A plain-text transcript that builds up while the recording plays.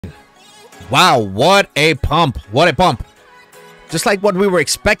Wow, what a pump. What a pump. Just like what we were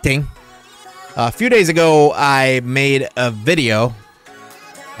expecting. A few days ago, I made a video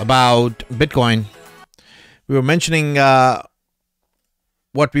about Bitcoin. We were mentioning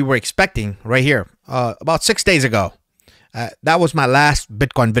what we were expecting right here about 6 days ago. That was my last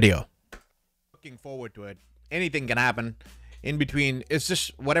Bitcoin video. Looking forward to it. Anything can happen in between. It's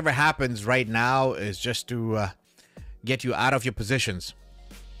just whatever happens right now is just to get you out of your positions.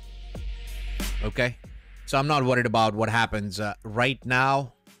 Okay, so I'm not worried about what happens right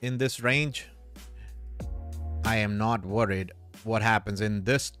now in this range. I am not worried what happens in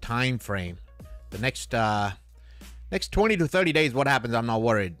this time frame. The next 20 to 30 days, what happens, I'm not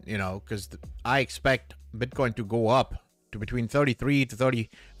worried, you know, because I expect Bitcoin to go up to between $33,000 to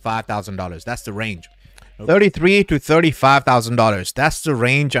 $35,000. That's the range. $33,000 to $35,000. That's the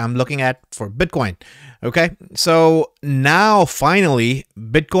range I'm looking at for Bitcoin. Okay, so now finally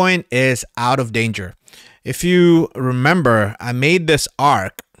Bitcoin is out of danger. If you remember, I made this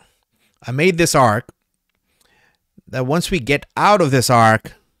arc that once we get out of this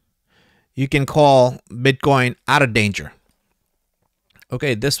arc, you can call Bitcoin out of danger.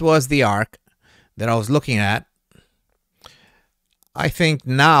 Okay, this was the arc that I was looking at. I think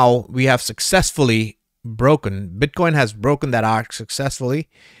now we have successfully broken. Bitcoin has broken that arc successfully,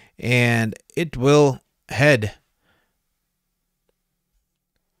 and it will head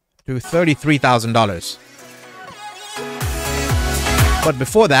to $33,000. But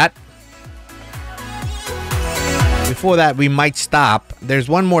before that, we might stop. There's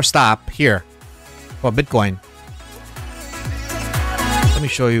one more stop here for Bitcoin. Let me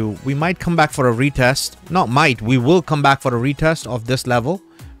show you. We might come back for a retest. Not might. We will come back for a retest of this level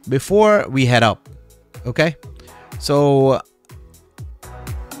before we head up. Okay, so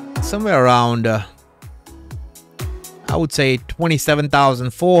somewhere around I would say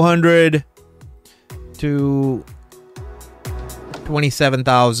 27,400 to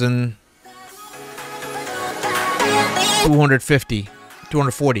 27,250,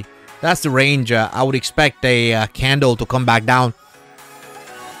 240. That's the range. I would expect a candle to come back down.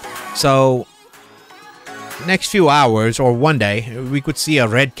 So next few hours or one day, we could see a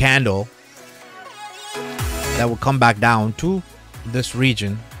red candle that will come back down to this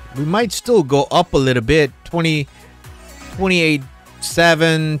region. We might still go up a little bit,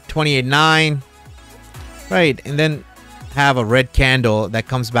 28.7, 28.9, right? And then have a red candle that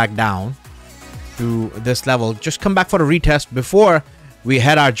comes back down to this level. Just come back for a retest before we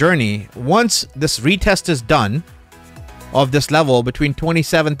head our journey. Once this retest is done of this level between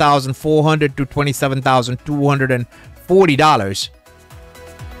 $27,400 to $27,240,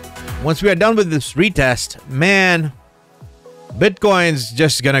 once we are done with this retest, man, Bitcoin's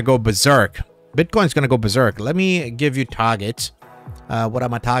just gonna go berserk. Bitcoin's gonna go berserk. Let me give you targets. What are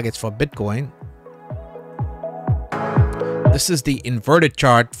my targets for Bitcoin? This is the inverted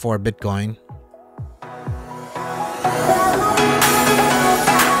chart for Bitcoin.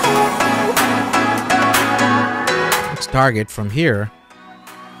 Next target from here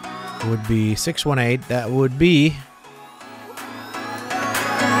would be 618. That would be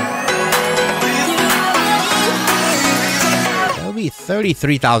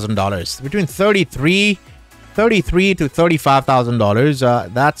 $33,000. Between $33,000 to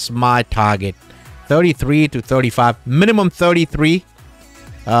 $35,000. That's my target. 33 to 35, minimum 33,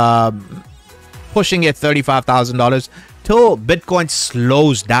 pushing it $35,000 till Bitcoin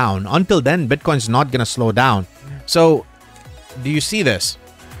slows down. Until then, Bitcoin's not gonna slow down. So, do you see this?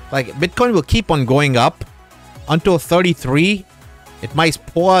 Like, Bitcoin will keep on going up until 33. It might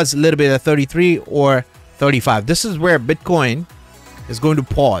pause a little bit at 33 or 35. This is where Bitcoin is going to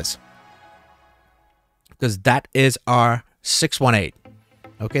pause, because that is our 618.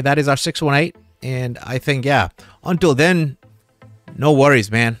 Okay, that is our 618. And I think, yeah, until then, no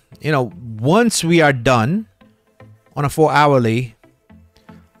worries, man. You know, once we are done on a 4-hourly,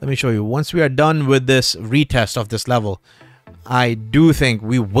 let me show you. Once we are done with this retest of this level, I do think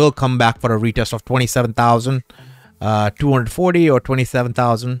we will come back for a retest of 27,240 or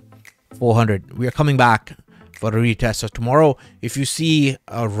 27,400. We are coming back for a retest. So tomorrow, if you see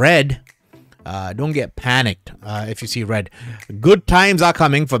a red, don't get panicked. If you see red, good times are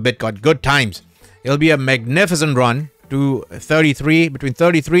coming for Bitcoin. Good times. It'll be a magnificent run to between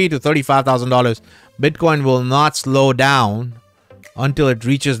 $33,000 to $35,000. Bitcoin will not slow down until it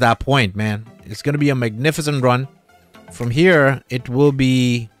reaches that point, man. It's gonna be a magnificent run. From here, it will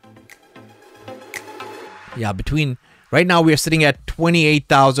be, yeah, between, right now we are sitting at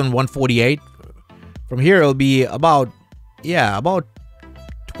 28,148. From here, it'll be about, yeah, about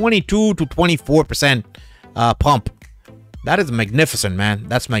 22 to 24% pump. That is magnificent, man.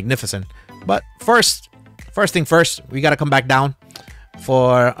 That's magnificent. But first thing first, we got to come back down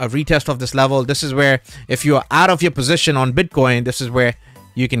for a retest of this level. This is where, if you're out of your position on Bitcoin, this is where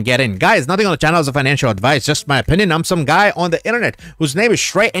you can get in. Guys, nothing on the channel is a financial advice, just my opinion. I'm some guy on the internet whose name is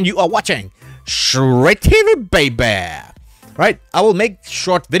Shrey, and you are watching Shrey TV, baby. Right? I will make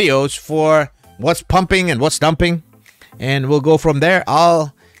short videos for what's pumping and what's dumping, and we'll go from there.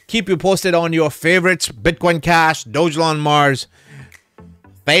 I'll keep you posted on your favorites: Bitcoin Cash, Dogelon Mars,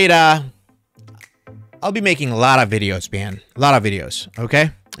 Theta. I'll be making a lot of videos, man. A lot of videos,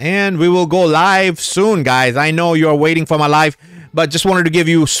 okay? And we will go live soon, guys. I know you're waiting for my live, but just wanted to give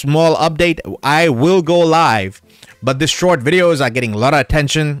you a small update. I will go live, but these short videos are getting a lot of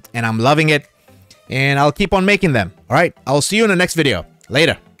attention, and I'm loving it. And I'll keep on making them. All right? I'll see you in the next video.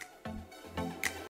 Later.